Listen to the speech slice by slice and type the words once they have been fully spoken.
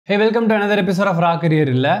Hey, welcome to another episode of Raw Career.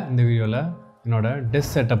 In this video, I will desk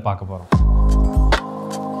setup.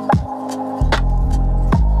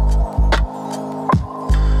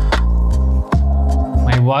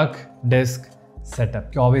 My work desk setup.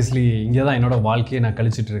 Obviously, இங்க தான் என்னோட வாழ்க்கையை நான்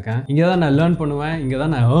கழிச்சிட்டு இருக்கேன். இங்க தான் நான் லேர்ன் பண்ணுவேன், இங்க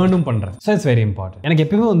தான் நான் earn பண்றேன். So it's very important. எனக்கு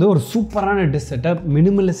எப்பவுமே வந்து ஒரு சூப்பரான desk setup,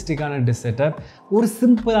 minimalistic-ஆன desk setup, ஒரு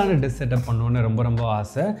சிம்பிளான desk setup பண்ணனும்னு ரொம்ப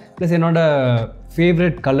ஆசை. Plus என்னோட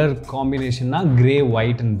favorite color combination-னா grey,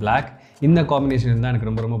 white and black. இந்த காம்பினேஷன் தான்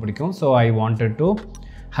எனக்கு ரொம்ப பிடிக்கும். So I wanted to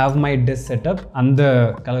have my desk setup அந்த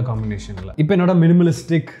color combination-ல. இப்போ என்னோட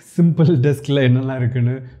minimalistic simple desk-ல என்னெல்லாம்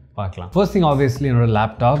இருக்குன்னு பார்க்கலாம். First thing obviously என்னோட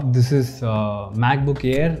laptop. This is MacBook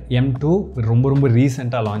Air M2 ரொம்ப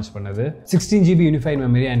ரீசெண்டாக லான்ச் பண்ணது. 16GB unified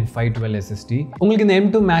memory and 512 SSD. உங்களுக்கு இந்த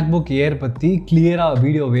M2 MacBook Air பற்றி கிளியராக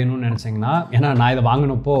வீடியோ வேணும்னு நினச்சிங்கன்னா, ஏன்னா நான் இதை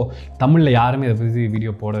வாங்கினப்போ தமிழில் யாருமே இதை பற்றி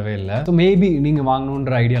வீடியோ போடவே இல்லை. ஸோ மேபி நீங்கள்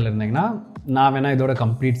வாங்கணுன்ற ஐடியாவில் இருந்தீங்கன்னா நான் வேணால் இதோட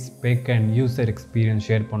complete spec and user experience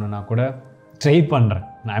share பண்ணணுன்னா கூட ட்ரை பண்ணுறேன்.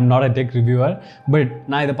 I am not a tech reviewer, but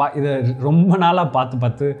நான் இதை ரொம்ப நாளாக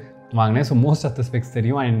பார்த்து வாங்கினேன். So most of the specs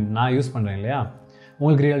தெரியும் அண்ட் நான் யூஸ் பண்ணுறேன் இல்லையா.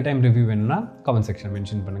 உங்களுக்கு ரியல் டைம் ரிவ்யூ வேணும்னா கமெண்ட் செக்ஷன்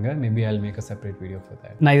மென்ஷன் பண்ணுங்கள். Maybe I will make a separate video for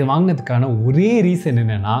that. நான் இது வாங்கினதுக்கான ஒரே ரீசன்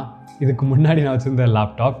என்னென்னா, இதுக்கு முன்னாடி நான் வச்சுருந்த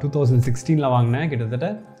லேப்டாப் 2016 வாங்கினேன். கிட்டத்தட்ட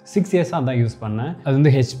 6 இயர்ஸாக தான் யூஸ் பண்ணேன். அது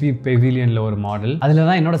வந்து HP பெவிலியனில் ஒரு மாடல். அதில்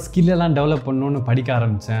தான் என்னோட ஸ்கில்லெல்லாம் டெவலப் பண்ணணும்னு படிக்க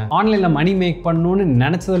ஆரம்பித்தேன். ஆன்லைனில் மணி மேக் பண்ணணும்னு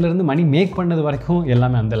நினச்சதுலேருந்து மணி மேக் பண்ணது வரைக்கும்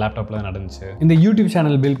எல்லாமே அந்த லேப்டாப்பில் தான் நடந்துச்சு. இந்த யூடியூப்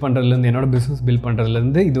சேனல் பில்ட் பண்ணுறதுலேருந்து, என்னோட பிஸ்னஸ் பில்ட்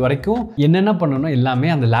பண்ணுறதுலேருந்து இது வரைக்கும் என்னென்ன பண்ணணும் எல்லாமே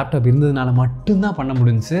அந்த லேப்டாப் இருந்ததுனால மட்டும்தான் பண்ண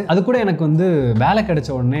முடிஞ்சுச்சு. அது கூட எனக்கு வந்து வேலை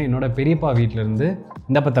கிடைச்ச உடனே என்னோட பெரியப்பா வீட்டிலேருந்து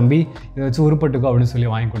இந்தப்பா தம்பி இதை வச்சு உருப்பட்டுக்கோ அப்படின்னு சொல்லி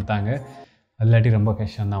வாங்கி கொடுத்தாங்க. இல்லாட்டி ரொம்ப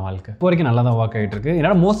கஷ்டம் தான் வாழ்க்கை. இப்போ வரைக்கும் நல்லா தான் ஒர்க் ஆகிட்டு இருக்கு.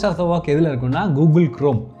 என்னோட மோஸ்ட் ஆஃப் த ஒர்க் எதில் இருக்குன்னா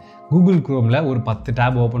கூகுள் க்ரோமில் ஒரு 10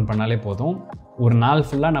 டேப் ஓப்பன் பண்ணாலே போதும். ஒரு நாள்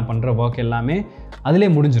ஃபுல்லாக நான் பண்ணுற ஒர்க் எல்லாமே அதிலே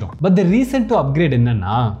முடிஞ்சிடும். But the reason to upgrade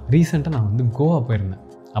என்னென்னா, ரீசெண்டாக நான் வந்து கோவா போயிருந்தேன்.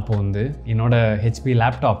 அப்போ வந்து என்னோட HP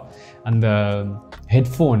லேப்டாப், அந்த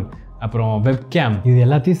ஹெட்ஃபோன், அப்புறம் வெப்கேம், இது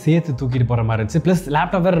எல்லாத்தையும் சேர்த்து தூக்கிட்டு போகிற மாதிரி இருந்துச்சு. ப்ளஸ்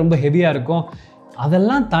லேப்டாப் வேறு ரொம்ப ஹெவியாக இருக்கும்.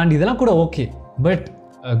 அதெல்லாம் தாண்டி இதெல்லாம் கூட ஓகே, பட்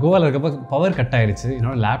கோவாவில் இருக்கப்போ பவர் கட் ஆகிடுச்சு.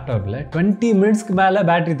 என்னோடய லேப்டாப்பில் 20 மினிட்ஸ்க்கு மேலே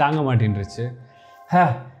பேட்டரி தாங்க மாட்டேன்ருச்சு.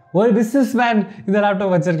 ஒரு பிஸ்னஸ் மேன் இந்த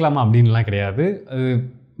லேப்டாப் வச்சுருக்கலாமா அப்படின்லாம் கிடையாது. அது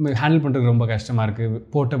ஹேண்டில் பண்ணுறதுக்கு ரொம்ப கஷ்டமாக இருக்குது,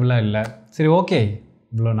 போர்ட்டபுளாக இல்லை. சரி ஓகே,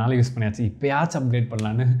 இவ்வளோ நாள் யூஸ் பண்ணியாச்சு, இப்போயாச்சும் அப்கிரேட்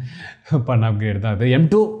பண்ணலான்னு பண்ண அப்கிரேட் தான் அது.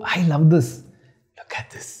 M2 I love this. Look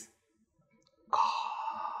at this,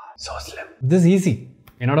 so slim. This easy.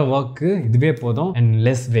 என்னோட ஒர்க்கு இதுவே போதும் அண்ட்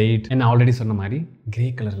லெஸ் வெயிட். என்ன ஆல்ரெடி சொன்ன மாதிரி கிரே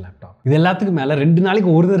கலர் லேப்டாப். இது எல்லாத்துக்கும் மேலே 2 நாளைக்கு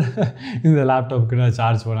ஒரு தடவை இந்த லேப்டாப்புக்கு நான்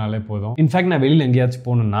சார்ஜ் போனாலே போதும். இன்ஃபேக்ட் நான் வெளியில் எங்கேயாச்சும்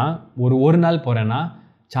போகணுன்னா ஒரு நாள் போகிறேன்னா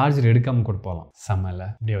சார்ஜர் எடுக்காமல் கூட போகலாம். செம்மல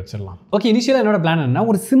இப்படியே வச்சிடலாம். ஓகே, இனிஷியலாக என்னோட பிளான் என்ன,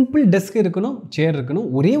 ஒரு சிம்பிள் டெஸ்க் இருக்கணும், சேர் இருக்கணும்,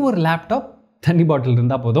 ஒரே ஒரு லேப்டாப், தண்ணி பாட்டில்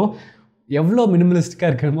இருந்தால் போதும். எவ்வளோ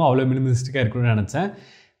மினிமலிஸ்டிக்காக இருக்கணுமோ அவ்வளோ மினிமலிஸ்டிக்காக இருக்கணும்னு நினச்சேன்.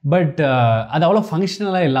 பட் அது அவ்வளோ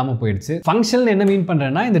ஃபங்க்ஷனலாக இல்லாமல் போயிடுச்சு. ஃபங்க்ஷனல் என்ன மீன்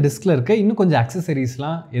பண்ணுறேன்னா, இந்த டெஸ்கில் இருக்க இன்னும் கொஞ்சம்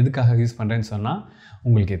அக்சசரிஸ்லாம் எதுக்காக யூஸ் பண்ணுறேன்னு சொன்னால்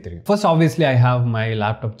உங்களுக்கே தெரியும். First obviously I have my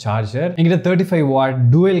laptop charger. என்கிட்ட 35 வாட்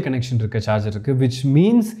டூவல் கனெக்ஷன் இருக்க சார்ஜர் இருக்குது, விச்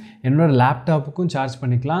மீன்ஸ் என்னோட லேப்டாப்புக்கும் சார்ஜ்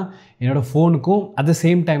பண்ணிக்கலாம், என்னோடய ஃபோனுக்கும் அட் த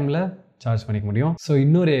சேம் டைமில் சார்ஜ் பண்ணிக்க முடியும். ஸோ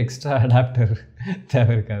இன்னொரு எக்ஸ்ட்ரா அடாப்டர்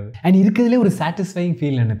தேவை இருக்காது. அண்ட் இருக்கிறதுலே ஒரு சாட்டிஸ்ஃபைங்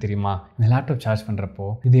ஃபீல் என்ன தெரியுமா, இந்த லேப்டாப் சார்ஜ் பண்ணுறப்போ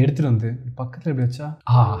இது எடுத்துகிட்டு வந்து பக்கத்தில் எப்படி வச்சா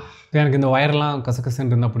எனக்கு இந்த ஒயர்லாம்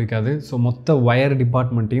கசகசன்னு இருந்தால் பிடிக்காது. ஸோ மொத்த ஒயர்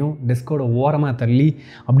டிபார்ட்மெண்ட்டையும் டெஸ்கோட ஓரமாக தள்ளி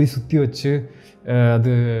அப்படியே சுற்றி வச்சு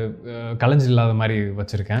அது கலஞ்சு இல்லாத மாதிரி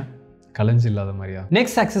வச்சுருக்கேன். கலஞ்சு இல்லாத மாதிரியா.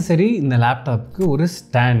 நெக்ஸ்ட் அக்சசரி இந்த லேப்டாப்புக்கு ஒரு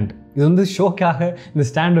ஸ்டாண்ட். இது வந்து ஷோக்காக இந்த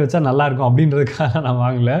ஸ்டாண்டு வச்சா நல்லாயிருக்கும் அப்படின்றதுக்காக நான்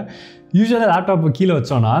வாங்கலை. யூஸ்வலாக லேப்டாப்பு கீழே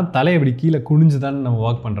வச்சோன்னா தலையை இப்படி கீழே குனிஞ்சு தான் நம்ம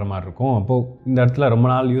ஒர்க் பண்ணுற மாதிரி இருக்கும். அப்போது இந்த இடத்துல ரொம்ப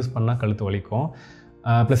நாள் யூஸ் பண்ணால் கழுத்து வலிக்கும்.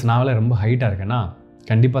 ப்ளஸ் நாவலே ரொம்ப ஹைட்டாக இருக்கேன்னா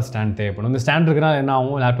கண்டிப்பாக ஸ்டாண்ட் தேவைப்படும். இந்த ஸ்டாண்ட் இருக்குன்னா என்ன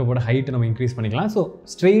ஆகும், லேப்டாப்போட ஹைட்டை நம்ம இன்க்ரீஸ் பண்ணிக்கலாம். ஸோ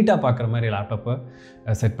ஸ்ட்ரெயிட்டாக பார்க்குற மாதிரி லேப்டாப்பை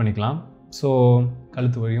செட் பண்ணிக்கலாம். ஸோ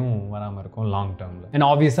கழுத்து வலியும் வராமல் இருக்கும் லாங் டேர்மில். ஏன்னா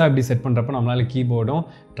ஆப்வியஸாக இப்படி செட் பண்ணுறப்போ நம்மளால் கீபோர்டும்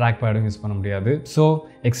ட்ராக் பேடும் யூஸ் பண்ண முடியாது. So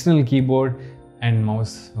external keyboard and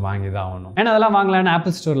mouse வாங்கி தான் ஆகணும். ஏன்னா அதெல்லாம் வாங்கலான்னு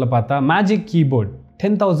ஆப்பிள் ஸ்டோரில் பார்த்தா magic keyboard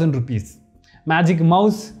 10,000 rupees, magic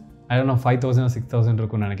mouse I don't know 5,000 or 6,000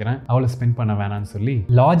 இருக்கும்னு நினைக்கிறேன். அவ்வளோ ஸ்பெண்ட் பண்ண வேணான்னு சொல்லி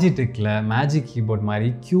லாஜிடெக்கில் மேஜிக் கீபோர்ட் மாதிரி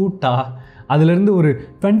க்யூட்டாக அதுலேருந்து ஒரு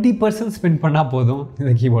 20% ஸ்பெண்ட் பண்ணால் போதும்,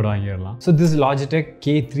 இந்த கீபோர்டு வாங்கிடலாம். So this Logitech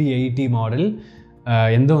K380 model.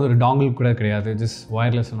 எந்த ஒரு டாங்கிள் கூட கிடையாது, ஜஸ்ட்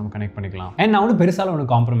ஒயர்லெஸ் நம்ம கனெக்ட் பண்ணிக்கலாம். அண்ட் நான் ஒன்றும் பெருசாக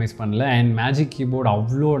ஒன்றும் காம்ப்ரமைஸ் பண்ணல. அண்ட் மேஜிக் கீபோர்டு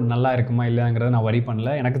அவ்வளோ நல்லா இருக்குமா இல்லைங்கிறத நான் வரி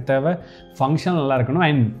பண்ணல. எனக்கு தேவை ஃபங்க்ஷன் நல்லா இருக்கணும்.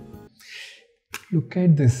 And look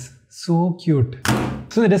at this, so cute.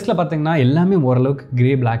 So இந்த டெஸ்கில் பார்த்தீங்கன்னா எல்லாமே ஓரளவுக்கு கிரே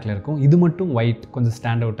பிளாக்ல இருக்கும், இது மட்டும் ஒயிட் கொஞ்சம்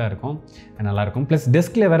ஸ்டாண்ட் அவுட்டாக இருக்கும், நல்லாயிருக்கும். ப்ளஸ்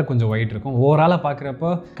டெஸ்கில் வேறு கொஞ்சம் ஒயிட் இருக்கும். ஓவராலாக பார்க்குறப்போ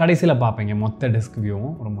கடைசியில் பார்ப்பீங்க மொத்த டெஸ்க்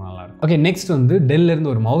வியூவும் ரொம்ப நல்லாயிருக்கும். ஓகே, நெக்ஸ்ட் வந்து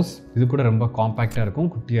டெல்லேருந்து ஒரு மவுஸ், இது கூட ரொம்ப காம்பேக்டாக இருக்கும்,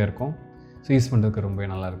 குட்டியாக இருக்கும். ஸோ யூஸ் பண்ணுறதுக்கு ரொம்ப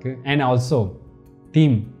நல்லாயிருக்கு. And also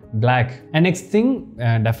theme black. And next thing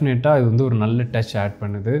டெஃபினட்டாக இது வந்து ஒரு நல்ல டச் ஆட்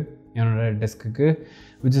பண்ணுது என்னோட டெஸ்க்குக்கு,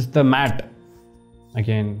 which is the mat.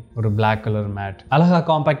 Again ஒரு பிளாக் கலர் மேட், அழகாக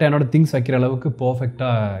காம்பேக்டாக என்னோட திங்ஸ் வைக்கிற அளவுக்கு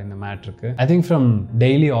பர்ஃபெக்டாக இந்த மேட் இருக்குது. I think from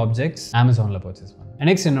daily objects அமேசானில் பர்ச்சேஸ் பண்ணேன்.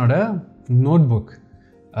 நெக்ஸ்ட் என்னோட நோட் புக்,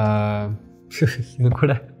 இது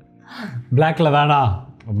கூட பிளாக்கில் தானா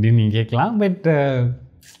அப்படின்னு நீங்கள் கேட்கலாம். பட்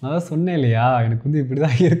நான் தான் சொன்னேன் இல்லையா, எனக்கு வந்து இப்படி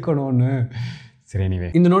தான் இருக்கணும்னு. சரி, எனிவே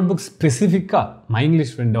இந்த நோட் புக் ஸ்பெசிஃபிக்காக மை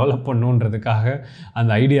இங்கிலீஷ் ஃப்ரெண்ட் டெவலப் பண்ணணுன்றதுக்காக,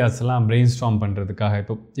 அந்த ஐடியாஸ்லாம் பிரெயின் ஸ்டார்ம்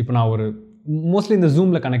பண்ணுறதுக்காக. இப்போ நான் ஒரு மோஸ்ட்லி இந்த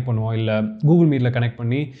ஜூமில் கனெக்ட் பண்ணுவோம், இல்லை கூகுள் மீட்டில் கனெக்ட்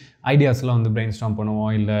பண்ணி ஐடியாஸ்லாம் வந்து பிரெயின் ஸ்டார்ம்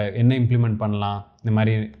பண்ணுவோம், இல்லை என்ன இம்ப்ளிமெண்ட் பண்ணலாம், இந்த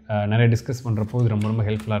மாதிரி நிறைய டிஸ்கஸ் பண்ணுறப்போ இது ரொம்ப ரொம்ப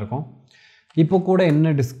ஹெல்ப்ஃபுல்லாக இருக்கும். இப்போ கூட என்ன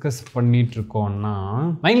டிஸ்கஸ் பண்ணிகிட்ருக்கோன்னா,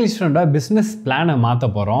 மை இங்கிலீஷ் ஃப்ரெண்டோட பிஸ்னஸ் பிளானை மாற்ற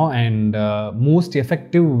போகிறோம். அண்ட் மோஸ்ட்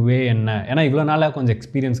எஃபெக்டிவ் வே என்ன, ஏன்னா இவ்வளோ நாளாக கொஞ்சம்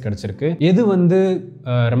எக்ஸ்பீரியன்ஸ் கிடச்சிருக்கு, எது வந்து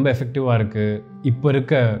ரொம்ப எஃபெக்டிவாக இருக்குது இப்போ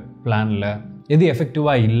இருக்க பிளானில், எது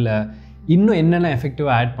எஃபெக்டிவாக இல்லை, இன்னும் என்னென்ன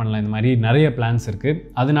எஃபெக்டிவாக ஆட் பண்ணலாம், இந்த மாதிரி நிறைய பிளான்ஸ் இருக்குது.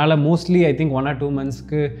 அதனால mostly I think 1 or 2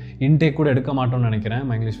 monthsக்கு intake கூட எடுக்க மாட்டோம்னு நினைக்கிறேன்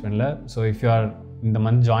my English ஃப்ரெண்டில். So if you are இந்த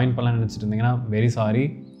மந்த் ஜாயின் பண்ணலாம்னு நினச்சிட்டு இருந்தீங்கன்னா வெரி சாரி,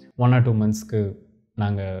 1 or 2 monthsக்கு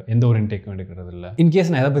நாங்கள் எந்த ஒரு இன்டேக்கும் எடுக்கிறது இல்லை. இன்கேஸ்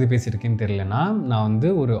நான் எதை பற்றி பேசியிருக்கேன்னு தெரியலனா, நான் வந்து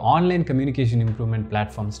ஒரு online communication improvement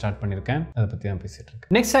platform start பண்ணியிருக்கேன், அதை பற்றி தான் பேசிகிட்டு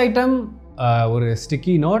இருக்கேன். நெக்ஸ்ட் ஐட்டம் ஒரு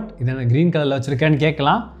ஸ்டிக்கி நோட். இதை நான் க்ரீன் கலரில் வச்சுருக்கேன்னு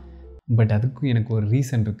கேட்கலாம், பட் அதுக்கும் எனக்கு ஒரு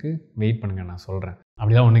ரீசன் இருக்குது, வெயிட் பண்ணுங்கள் நான் சொல்கிறேன்.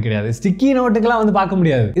 அப்படிலாம் ஒன்றும் கிடையாது, ஸ்டிக்கி நோட்டுக்கெலாம் வந்து பார்க்க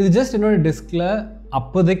முடியாது. இது ஜஸ்ட் என்னோட டெஸ்கில்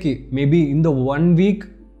அப்போதைக்கு மேபி இந்த 1 week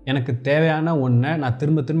எனக்கு தேவையான ஒன்றை நான்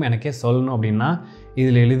திரும்ப திரும்ப எனக்கே சொல்லணும் அப்படின்னா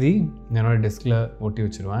இதில் எழுதி என்னோட டெஸ்கில் ஒட்டி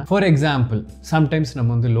வச்சுருவேன். ஃபார் எக்ஸாம்பிள், சம்டைம்ஸ்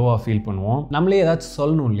நம்ம வந்து லோவாக ஃபீல் பண்ணுவோம், நம்மளே ஏதாச்சும்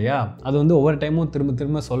சொல்லணும் இல்லையா, அது வந்து ஒவ்வொரு டைமும் திரும்ப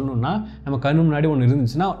திரும்ப சொல்லணும்னா நம்ம கண்ணு முன்னாடி ஒன்று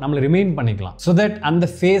இருந்துச்சுன்னா நம்மளை ரிமைண்ட் பண்ணிக்கலாம், ஸோ தட் அந்த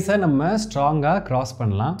ஃபேஸை நம்ம ஸ்ட்ராங்காக க்ராஸ்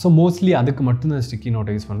பண்ணலாம். ஸோ மோஸ்ட்லி அதுக்கு மட்டும் தான் ஸ்டிக்கி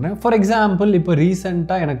நோட்டை யூஸ் பண்ணுறேன். ஃபார் எக்ஸாம்பிள், இப்போ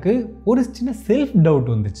ரீசெண்டாக எனக்கு ஒரு சின்ன செல்ஃப் டவுட்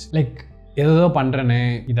வந்துச்சு, லைக் ஏதோ பண்ணுறேன்னு,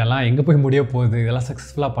 இதெல்லாம் எங்கே போய் முடிய போகுது, இதெல்லாம்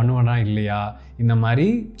சக்ஸஸ்ஃபுல்லாக பண்ணுவேனா இல்லையா, இந்த மாதிரி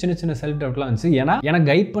சின்ன சின்ன செல்ஃப் டவுட்லாம் இருந்துச்சு. ஏன்னா எனக்கு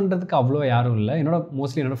கைட் பண்ணுறதுக்கு அவ்வளோ யாரும் இல்லை,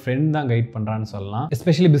 மோஸ்ட்லி என்னோட ஃப்ரெண்ட் தான் கைட் பண்ணுறான்னு சொல்லலாம்.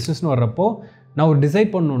 எஸ்பெஷலி பிஸ்னஸ்னு வர்றப்போ நான் ஒரு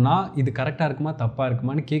டிசைட் பண்ணணுன்னா இது கரெக்டாக இருக்குமா தப்பாக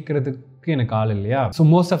இருக்குமான்னு கேட்குறதுக்கு எனக்கு ஆள் இல்லையா. So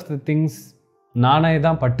most of the things நானே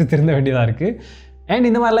தான் பட்டு திருந்த வேண்டியதாக இருக்குது. அண்ட்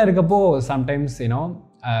இந்த மாதிரிலாம் இருக்கப்போ சம்டைம்ஸ்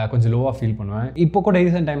கொஞ்சம் லோவாக ஃபீல் பண்ணுவேன். இப்போ கூட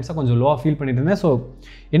ரீசெண்ட் டைம்ஸாக கொஞ்சம் லோவாக ஃபீல் பண்ணிட்டு இருந்தேன். ஸோ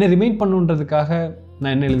என்ன ரிமைண்ட் பண்ணுன்றதுக்காக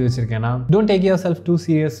நான் என்ன எழுதி வச்சிருக்கேன்னா, don't take your self two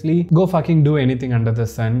seriously, go fucking two anything under the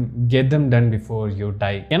Sun, get them ton before you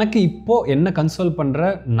tie. எனக்கு இப்போது என்ன கன்சோல்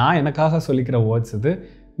பண்ணுற நான் எனக்காக சொல்லிக்கிற வேர்ட்ஸ் இது.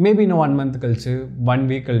 மேபி இன்னும் 1 month கழிச்சு 1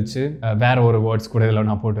 week கழிச்சு வேறு ஒரு வேர்ட்ஸ் கூட இதில்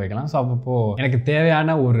நான் போட்டு வைக்கலாம். ஸோ அப்போ எனக்கு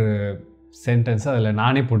தேவையான ஒரு சென்டென்ஸ் அதில்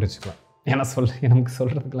நானே போட்டு வச்சுக்கலாம். ஏன்னா நமக்கு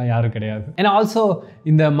சொல்கிறதுக்கெலாம் யாரும் கிடையாது. ஏன்னா ஆல்சோ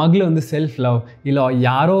இந்த மகில் வந்து செல்ஃப் லவ், இல்லை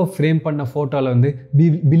யாரோ ஃப்ரேம் பண்ண ஃபோட்டோவில் வந்து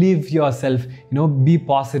believe your self, B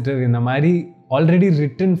positive, இந்த மாதிரி already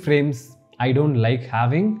return frames I don't like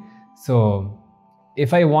having. So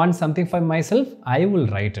if I want something for my self I will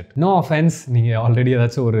write it. No offence, நீங்கள் ஆல்ரெடி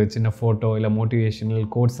ஏதாச்சும் ஒரு சின்ன ஃபோட்டோ இல்லை மோட்டிவேஷனல்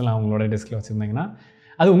கோட்ஸ் எல்லாம் உங்களோட டெஸ்கில் வச்சுருந்தீங்கன்னா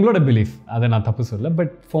அது உங்களோட பிலீஃப், அதை நான் தப்பு சொல்ல.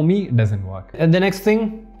 But for me it doesn't work. The next thing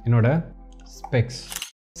என்னோட ஸ்பெக்ஸ்.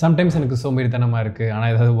 சம்டைம்ஸ் எனக்கு சோம்பேறித்தனமாக இருக்குது, ஆனால்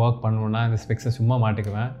ஏதாவது ஒர்க் பண்ணணுன்னா இந்த ஸ்பெக்ஸை சும்மா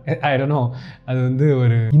மாட்டிக்குவேன். ஐ டோன்ட் நோ, அது வந்து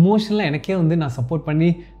ஒரு இமோஷனலாக எனக்கே வந்து நான் சப்போர்ட் பண்ணி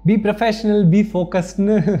பி ப்ரொஃபஷ்னல் பி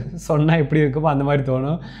ஃபோக்கஸ்ட்னு சொன்னால் எப்படி இருக்குமோ அந்த மாதிரி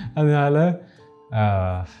தோணும். அதனால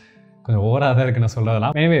கொஞ்சம் ஓவராக தான் இருக்குது நான்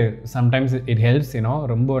சொல்கிறதெல்லாம். எனிவே சம்டைம்ஸ் இட் ஹெல்ப்ஸ்,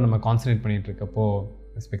 ரொம்ப நம்ம கான்சன்ட்ரேட் பண்ணிகிட்டு இருக்கப்போ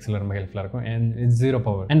ஸ்பெக்ஸில் ரொம்ப ஹெல்ப்ஃபுல்லாக இருக்கும். And it's 0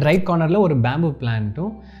 power. And right கார்னரில் ஒரு பேம்பு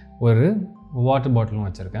பிளான்ட்டும் ஒரு வாட்டர் பாட்டிலும்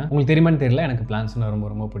வச்சுருக்கேன். உங்களுக்கு தெரியுமான்னு தெரியல, எனக்கு பிளான்ஸ்னால் ரொம்ப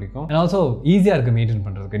ரொம்ப பிடிக்கும். அண்ட் ஆல்சோ ஈஸியாக இருக்குது மெயின்டைன்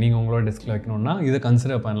பண்ணுறதுக்கு. நீங்கள் உங்களோட டெஸ்கில் வைக்கணும்னா இதை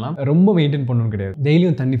கன்சிடர் பண்ணலாம். ரொம்ப மெயின்டைன் பண்ணணும் கிடையாது,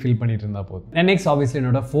 டெய்லியும் தண்ணி ஃபில் பண்ணிட்டு இருந்தால் போதும். அண்ட் நெக்ஸ்ட் ஆப்வியஸ்லி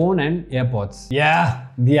என்னோட phone and AirPods.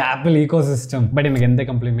 The apple ego system. But எனக்கு எந்த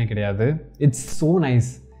கம்ப்ளைண்ட்டுமே கிடையாது. It's so nice.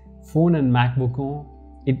 Phone and மேக்புக்கும்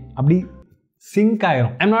அப்படி சிங்க்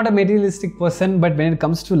ஆயிரும். I'm not a materialistic person, but when it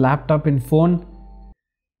comes to laptop and phone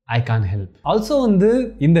I can't help. Also வந்து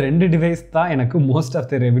இந்த 2 device தான் எனக்கு most of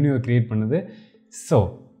the revenue create பண்ணுது. So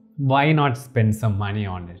why not spend some money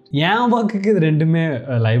on it? என் ஒர்க்குக்கு இது ரெண்டுமே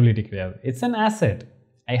liability கிடையாது, it's an asset.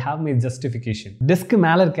 I have my justification. டெஸ்க்கு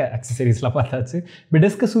மேலே இருக்க அக்சசரிஸ்லாம் பார்த்தாச்சு, இப்போ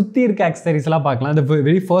டெஸ்க்கு சுற்றி இருக்க அக்சசரிஸ்லாம் பார்க்கலாம். The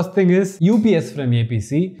very first thing is UPS from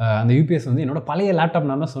ABC. அந்த யூபிஎஸ் வந்து என்னோட பழைய லேப்டாப்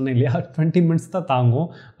நான் தான் சொன்னேன் இல்லையா, 20 minutes தான் தாங்கும்,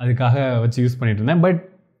 அதுக்காக வச்சு யூஸ் பண்ணிட்டு இருந்தேன். பட்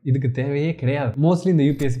இதுக்கு தேவையே கிடையாது. மோஸ்ட்லி இந்த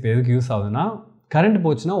யூபிஎஸ் இப்போ எதுக்கு யூஸ் ஆகுதுன்னா கரண்ட்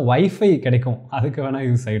போச்சுன்னா வைஃபை கிடைக்கும், அதுக்கு வேணால்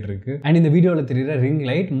யூஸ் ஆகிட்டு இருக்கு. அண்ட் இந்த வீடியோவில் தெரியுற ரிங்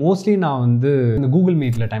லைட் மோஸ்ட்லி நான் வந்து இந்த கூகுள்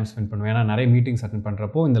மீட்டில் டைம் ஸ்பெண்ட் பண்ணுவேன். ஏன்னா நிறைய மீட்டிங்ஸ் அட்டென்ட்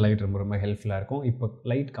பண்ணுறப்போ இந்த லைட் ரொம்ப ரொம்ப ஹெல்ப்ஃபுல்லாக இருக்கும். இப்போ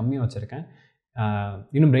லைட் கம்மியாக வச்சுருக்கேன்,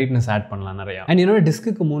 இன்னும் பிரைட்னஸ் ஆட் பண்ணலாம் நிறையா. அண்ட் என்னோடய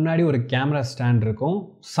டிஸ்க்கு முன்னாடி ஒரு கேமரா ஸ்டாண்ட் இருக்கும்.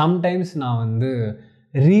 சம்டைம்ஸ் நான் வந்து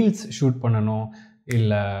ரீல்ஸ் ஷூட் பண்ணணும்,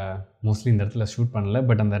 இல்லை மோஸ்ட்லி இந்த இடத்துல ஷூட் பண்ணல,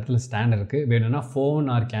 பட் அந்த இடத்துல ஸ்டாண்ட் இருக்குது, வேணும்னா ஃபோன்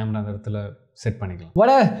ஆர் கேமரா அந்த இடத்துல செட் பண்ணிக்கலாம்.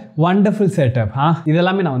 What a wonderful setup.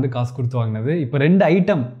 இதெல்லாமே நான் வந்து காசு கொடுத்து வாங்கினது. இப்போ 2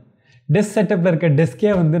 ஐட்டம் டெஸ்க் செட்டப்பில் இருக்க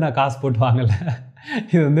டெஸ்க்கே வந்து நான் காசு போட்டு வாங்கலை,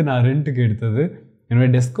 இது வந்து நான் ரெண்ட்டுக்கு எடுத்தது.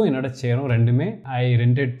 என்னோடய டெஸ்க்கும் என்னோடய சேரும் ரெண்டுமே ஐ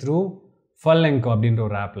ரெண்டட் த்ரூ ஃபல்லெங்கோ அப்படின்ற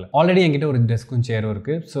ஒரு ஆப்பில். ஆல்ரெடி என்கிட்ட ஒரு டெஸ்க்கும் சேரும்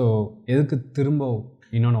இருக்குது. ஸோ எதுக்கு திரும்ப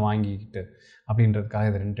இன்னொன்று வாங்கிக்கிட்டு அப்படின்றதுக்காக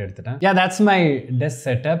இதை ரெண்ட் எடுத்துட்டேன். யா, that's my desk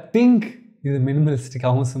setup. Think இது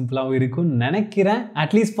மினிமலிஸ்டிக்காகவும் சிம்பிளாகவும் இருக்கும்னு நினைக்கிறேன்.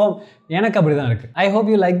 அட்லீஸ்ட் ஃபார் எனக்கு அப்படி தான் இருக்குது. I hope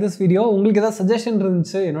you like this video. உங்களுக்கு ஏதாவது சஜஷன்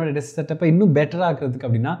இருந்துச்சு என்னோட டெஸ்க் செட்டப்பை இன்னும் பெட்டராக ஆக்கிறதுக்கு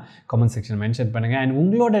அப்படின்னா கமெண்ட் செக்ஷன் மென்ஷன் பண்ணுங்கள். அண்ட்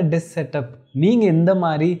உங்களோட டெஸ்க் செட்டப் நீங்கள் எந்த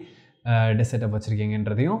மாதிரி டெஸ்க் செட்டப்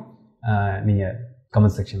வச்சுருக்கீங்கன்றதையும் நீங்கள்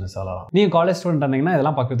கமெண்ட் செக்ஷனில் சொல்லலாம். நீங்கள் காலேஜ் ஸ்டூடெண்ட் இருந்தீங்கன்னா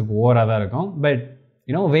இதெல்லாம் பார்க்கறதுக்கு ஓவராக தான் இருக்கும். பட்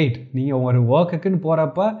வெயிட், நீங்கள் ஒரு ஒர்க்குன்னு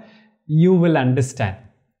போகிறப்ப you will understand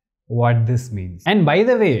what this means. And by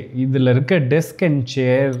the வே, இதில் இருக்க desk and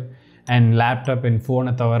chair and laptop and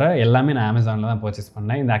ஃபோனை தவிர எல்லாமே நான் அமேசானில் தான் பர்ச்சேஸ்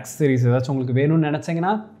பண்ணேன். இந்த அக்சசரிஸ் ஏதாச்சும் உங்களுக்கு வேணும்னு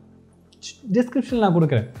நினச்சிங்கன்னா டிஸ்கிரிப்ஷனில் நான்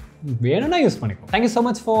கொடுக்குறேன், வேணும்னா யூஸ் பண்ணிக்கோ. தேங்க்யூ ஸோ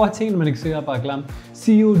மச் ஃபார் வாட்சிங். நம்ம நெக்ஸ்ட் வீடியோ பார்க்கலாம்.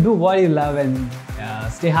 See you, do what you love and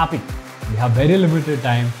stay happy. We have very limited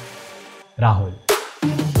time. Rahul.